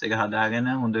ෆිට්නස් එක හදාගෙන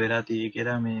හොඳ වෙලා තියෙයි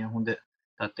කියලා මේ හොඳ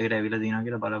තත්ත්වයකට ඇවිල්ලා දිනවා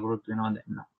කියලා බලාපොරොත්තු වෙනවා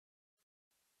දැන්.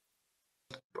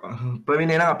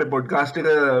 ප්‍රවීණ එන අපේ පොඩ්කාස්ට් එක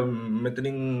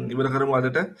මෙතනින් ඉවර කරමු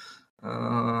අදට.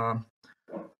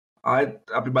 ආයෙත්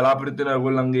අපි බලාපොරොත්තු වෙන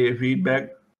ඔයගොල්ලන්ගේ ෆීඩ්බැක්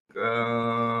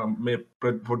මේ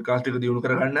පොඩ්කාස්ට් එක දියුණු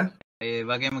කරගන්න. ඒ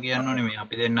වගේම කියන්න ඕනේ මේ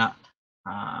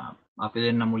අපි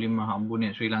දෙන්න මුලින්ම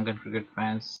හම්බුනේ ශ්‍රී ලංකන් ක්‍රිකට්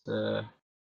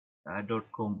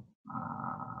fans.com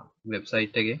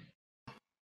වෙබ්සයිට් එකේ.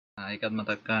 ඒකත්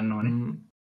මතක් කරන්න ඕනේ.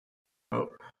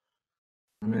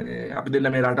 අපි දෙන්න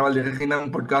මේ රටවල් දෙකකින් නම්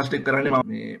පොඩ්කාස්ට් එක කරන්නේ. මම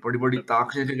මේ පොඩි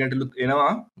තාක්ෂණික ගැටලුත්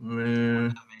එනවා.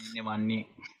 ඉන්නේ වන්නේ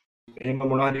එහෙම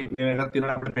මොනවා හරි මේකක්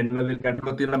තියෙනවා අපිට පෙන්වලා දෙන්න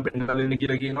ගැටලුවක් තියෙනවා නම් පෙන්වලා දෙන්න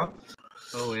කියලා කියනවා.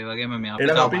 ඔව් ඒ වගේම මේ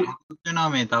අපි වෙනවා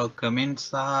මේ තව කමෙන්ට්ස්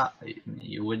සහ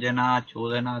යෝජනා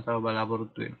චෝදනා තව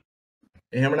බලාපොරොත්තු වෙනවා.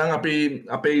 එහෙමනම් අපි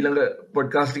අපේ ඊළඟ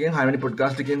පොඩ්කාස්ට් එකෙන් 6 වෙනි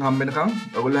පොඩ්කාස්ට් එකෙන් හම්බ වෙනකම්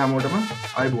ඔයගොල්ලෝ හැමෝටම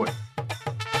ආයුබෝවන්.